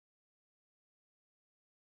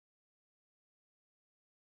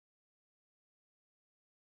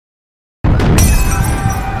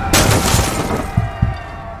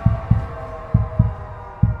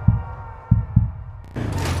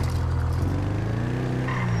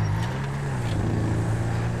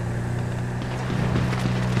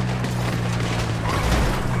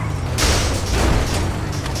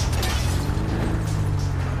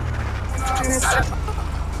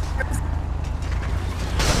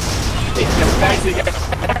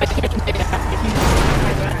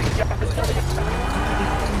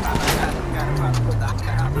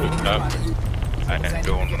I ain't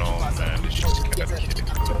going on, man. This shit's gotta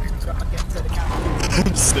kill.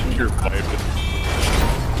 I'm sitting here piping.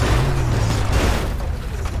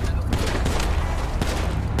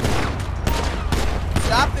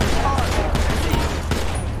 Stop this car!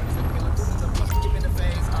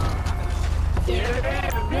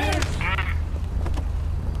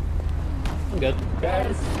 I'm good.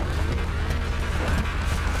 Guys.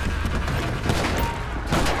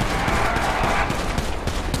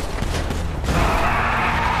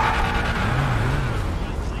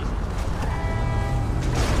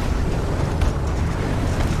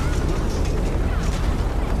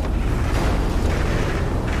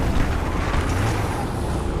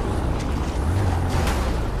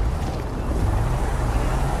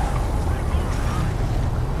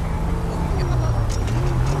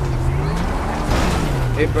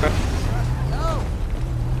 Hey, bro. Yo!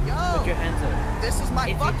 Put your hands up. This is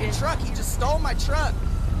my fucking truck. He just stole my truck.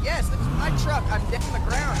 Yes, this is my truck. I'm dead on the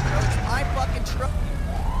ground, bro. It's my fucking truck.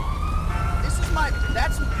 This is my...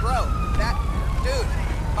 That's... Bro. That... Dude.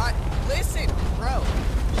 My... Listen, bro.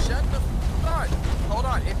 Shut the fuck up. Hold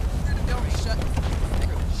on. If you're gonna tell me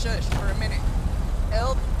shush for a minute.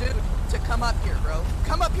 Tell dude to come up here, bro.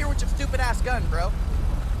 Come up here with your stupid ass gun, bro.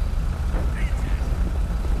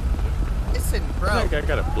 Listen, bro. I think I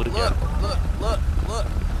got a blue gun. Look.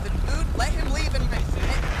 The dude, let him leave in my...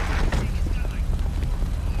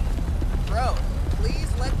 Bro, please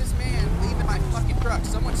let this man leave in my fucking truck.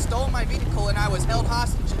 Someone stole my vehicle and I was held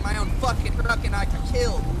hostage in my own fucking truck and I got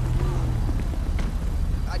killed.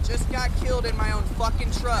 I just got killed in my own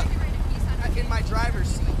fucking truck. In my driver's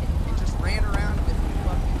seat. And just ran around with me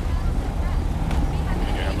fucking...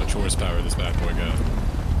 How much horsepower this bad boy got?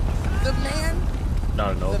 The man...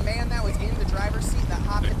 Not enough. The man that was in the driver's seat that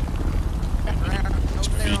hopped in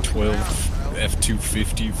V12,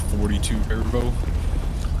 F250, 42 turbo,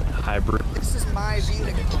 hybrid. This is my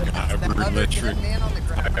vehicle. Hybrid electric. That man on the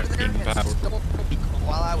ground there power. had stolen my vehicle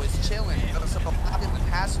while I was chilling. So I hopped in the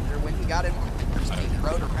passenger when he got in my seat and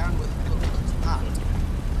rode around with it until it stopped.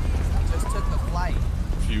 I just took the flight.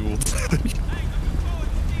 Fuel.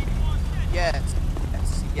 Yes.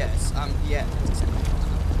 Yes.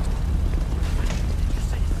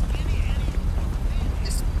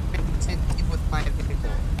 With my vehicle.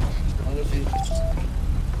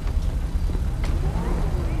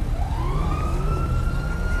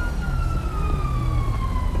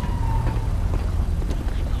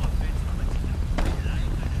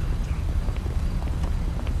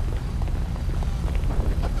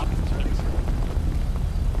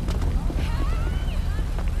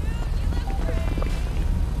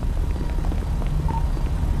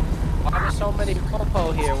 Why are so many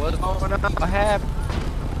popo here? What's going on? What happened?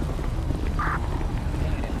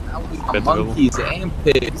 Monkeys and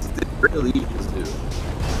pigs did really just do.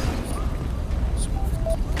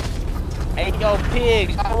 Hey, yo,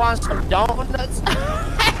 pig, I want some donuts.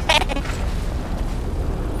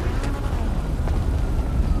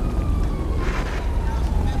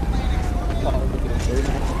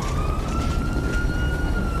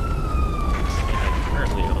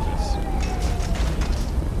 Currently on this.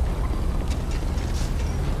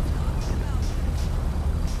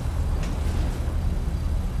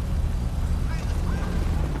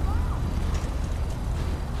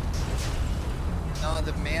 No,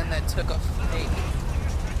 the man that took a flight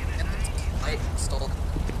and the flight stole it.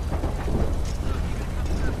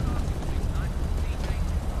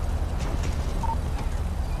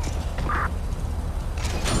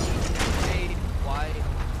 Hey, why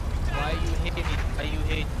you hate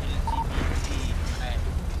LGBT?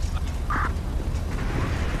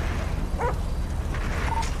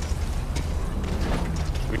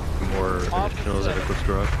 More originals at Eclipse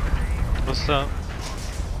Garage. What's up?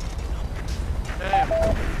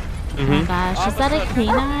 Oh my gosh, is that a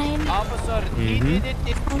canine? Officer, he did it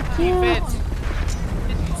in self-defense.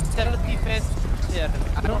 Self-defense, sir.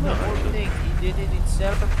 I don't know anything. He did it in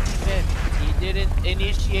self-defense. He didn't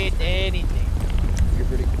initiate anything. You're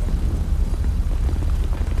pretty good.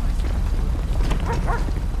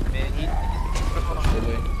 Man, he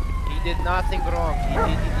did nothing wrong. He did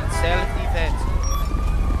it in self-defense.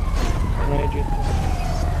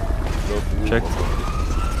 Check.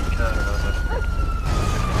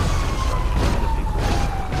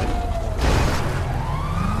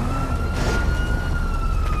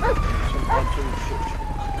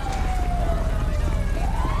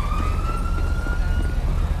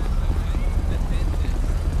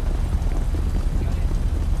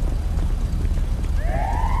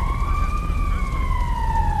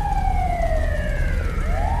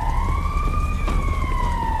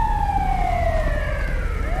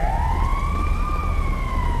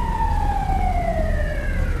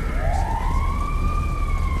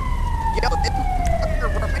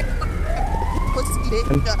 Hey,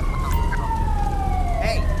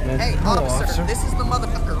 hey, officer, this is the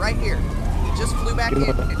motherfucker right here. He just flew back in.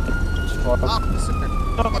 Officer.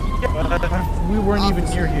 We weren't even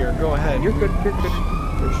near here. Go ahead. You're good. You're good.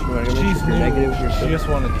 She's negative. She just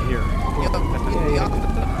wanted to hear.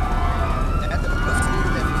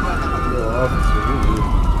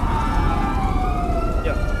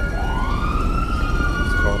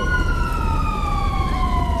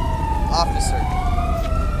 Officer.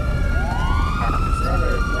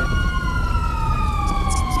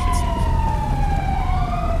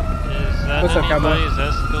 What's up, anybody's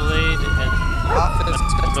Escalade and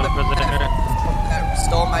That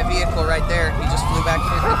stole my vehicle right there. He just flew back in.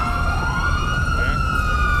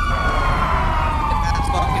 That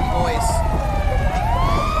fucking voice.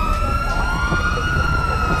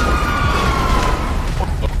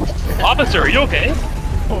 Officer, are you okay?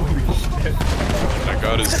 Holy shit. Oh my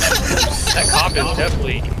god, that cop is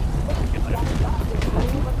definitely...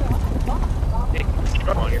 Hey,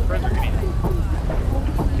 come on, your friends are getting...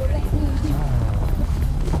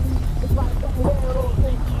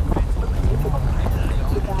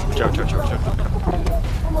 Chow.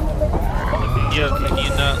 Yo, can you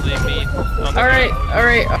not leave me? Alright.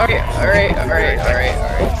 Alright,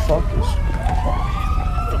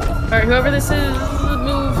 whoever this is,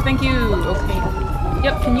 move, thank you. Okay.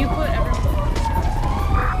 Yep, can you put everyone...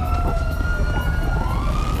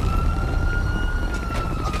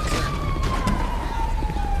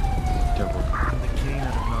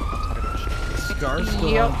 Scar's still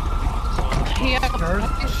Yep. on. Scar's,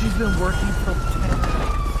 she's been working for 10 minutes.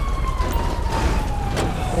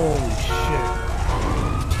 Holy shit.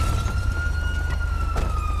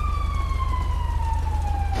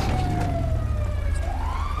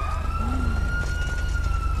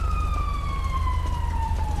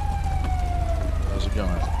 How's it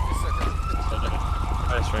going?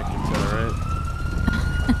 Nice ranking, is that alright?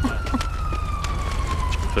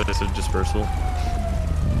 So this is dispersal.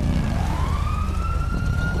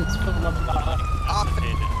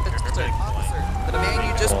 Officer, the man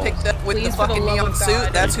you just picked up with the fucking neon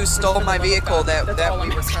suit, that's who stole my vehicle that we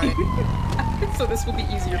were trying. So this will be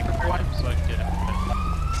easier for everyone.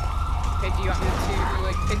 Okay, do you want me to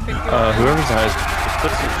like pick you? Whoever's the highest,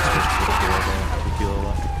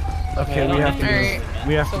 Okay, we have to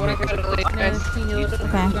So what I'm gonna do guys.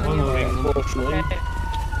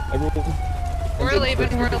 We're leaving.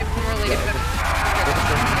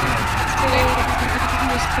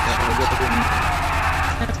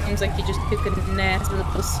 That seems like you just took a nasty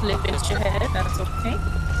little slip in your head. That's okay.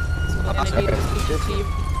 So what I'm gonna do is keep it to you.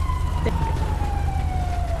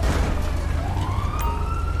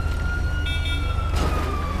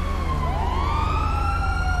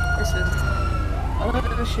 This is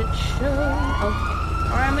a shit show. Okay.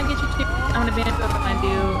 Alright, I'm gonna get you to. I'm gonna be behind you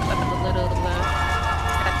a little.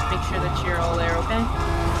 Got to make sure that you're all there, okay?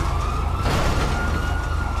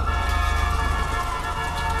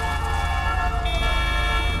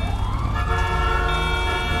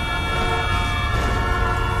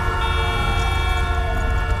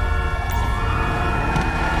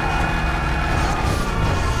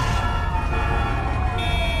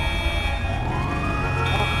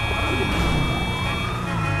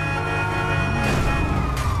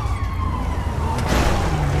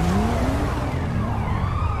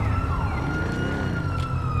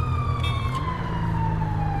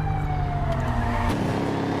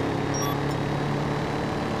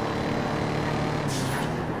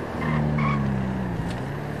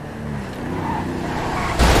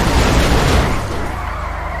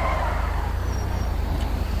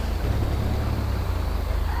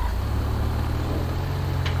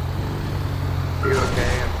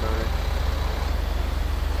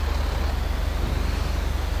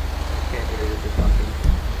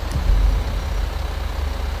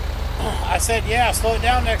 I said, yeah, slow it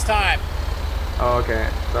down next time. Oh, okay.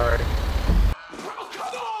 Sorry.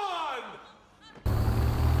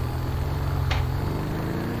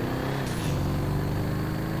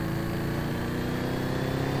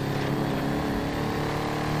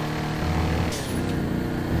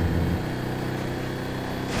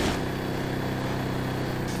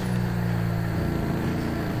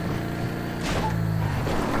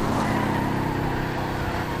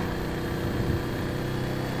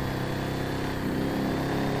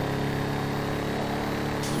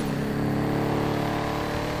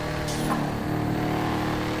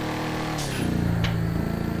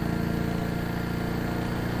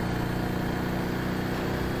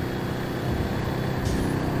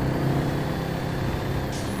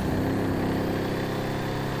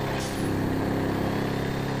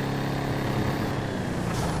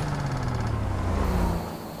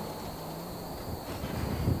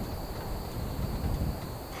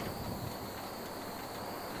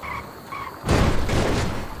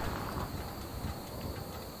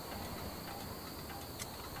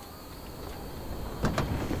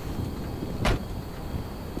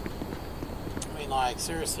 like?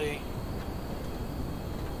 Seriously?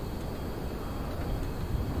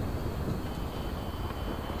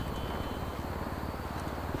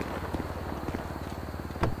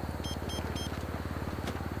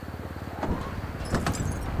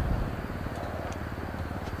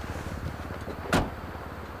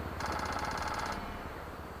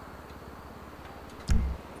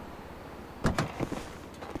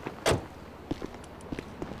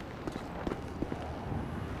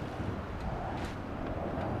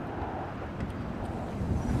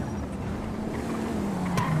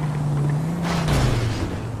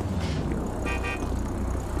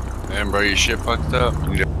 Man, bro, your shit fucked up.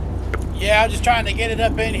 Yeah, I'm just trying to get it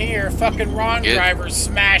up in here. Fucking Ron driver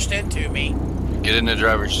smashed into me. Get in the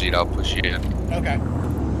driver's seat. I'll push you in. Okay.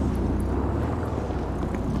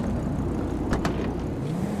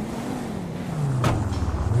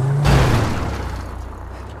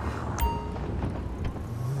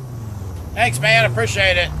 Thanks, man. I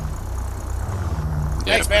appreciate it.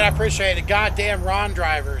 Thanks, man. I appreciate it. Goddamn Ron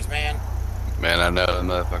drivers, man. Man, I know the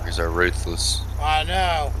motherfuckers are ruthless. I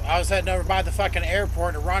know. I was heading over by the fucking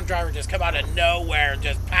airport, and a Ron driver just come out of nowhere and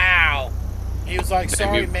just pow. He was like,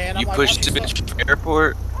 "Sorry, man." I'm you like, pushed the bitch from the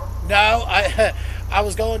airport? No, I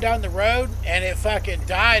was going down the road, and it fucking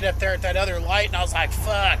died up there at that other light, and I was like,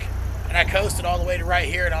 "Fuck!" And I coasted all the way to right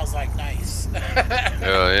here, and I was like, "Nice."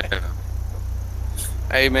 Hell yeah.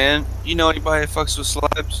 Hey, man, you know anybody that fucks with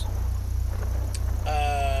slabs?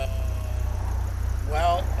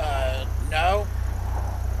 Well, no.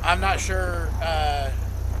 I'm not sure, I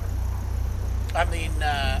mean,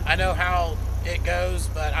 I know how it goes,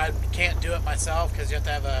 but I can't do it myself because you have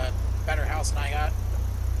to have a better house than I got.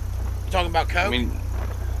 You talking about coke?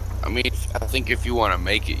 I mean, I think if you want to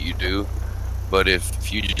make it, you do. But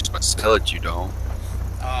if you just want to sell it, you don't.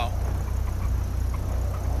 Oh.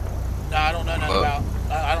 No, I don't know nothing about.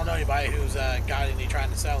 I don't know anybody who's got any trying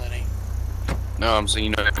to sell any. No, I'm saying,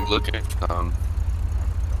 you know, I'm looking for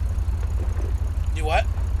You what?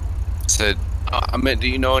 Said, I meant, do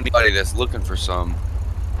you know anybody that's looking for some?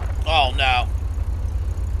 Oh, no.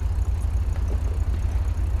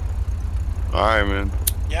 Alright, man.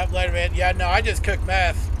 Yep, later, man. Yeah, no, I just cook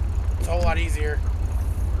meth. It's a whole lot easier.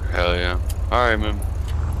 Hell yeah. Alright, man.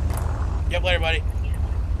 Yep, later, buddy.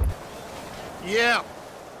 Yeah.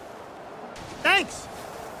 Thanks.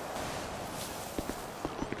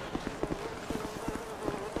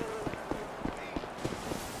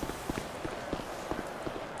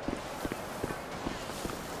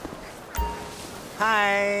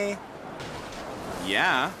 Hi.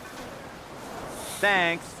 Yeah.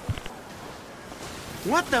 Thanks.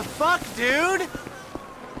 What the fuck, dude?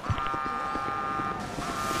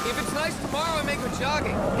 If it's nice tomorrow, I may go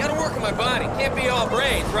jogging. Gotta work on my body. Can't be all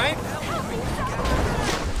brains, right?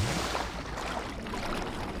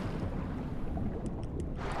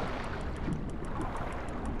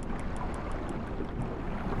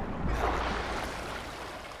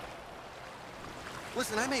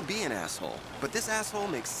 Listen, I may be an asshole, but this asshole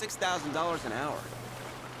makes $6,000 an hour.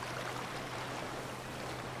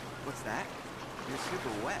 What's that? You're super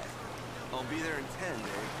wet. I'll be there in 10,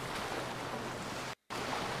 Dave.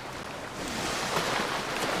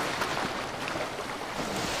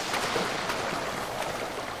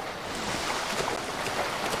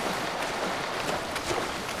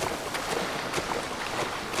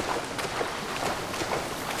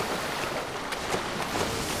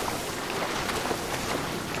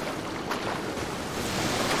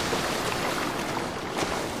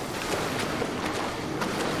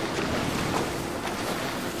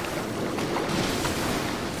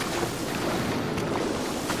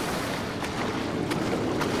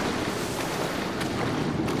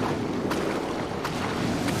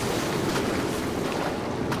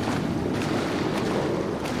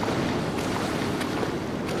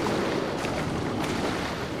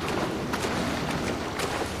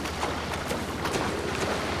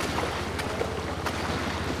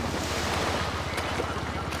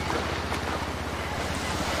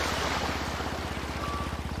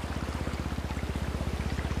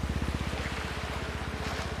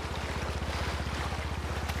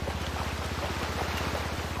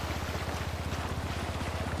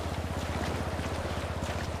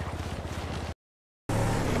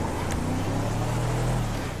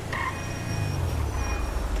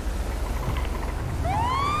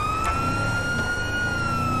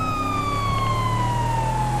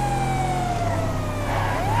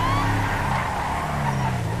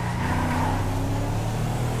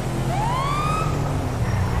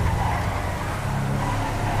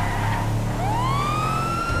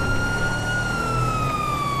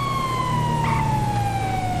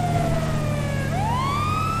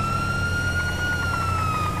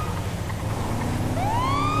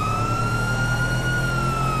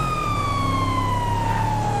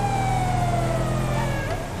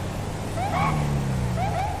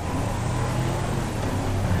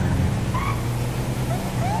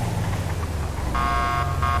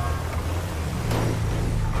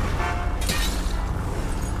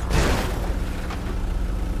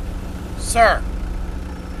 Sir.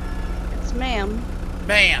 It's ma'am.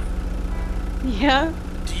 Ma'am. Yeah?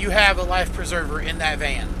 Do you have a life preserver in that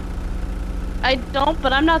van? I don't,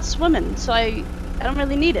 but I'm not swimming, so I don't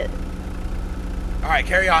really need it. Alright,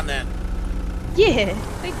 carry on then. Yeah,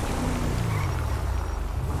 thank you.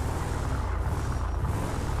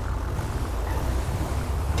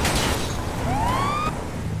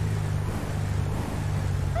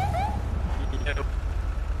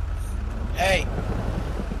 Hey.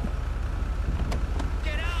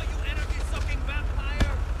 Get out, you energy-sucking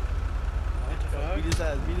vampire! What the fuck? Beat his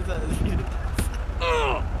ass, beat his ass, beat his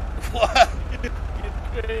ass. What?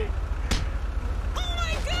 Oh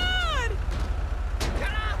my god!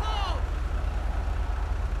 Carajo!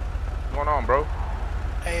 What's going on, bro?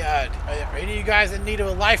 Hey, are any of you guys in need of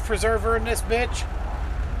a life preserver in this bitch?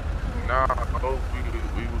 Nah, bro,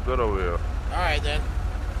 we was good over here. Alright then.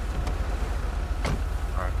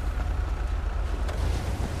 Alright.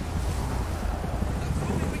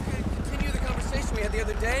 We could continue the conversation we had the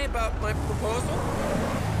other day about my proposal.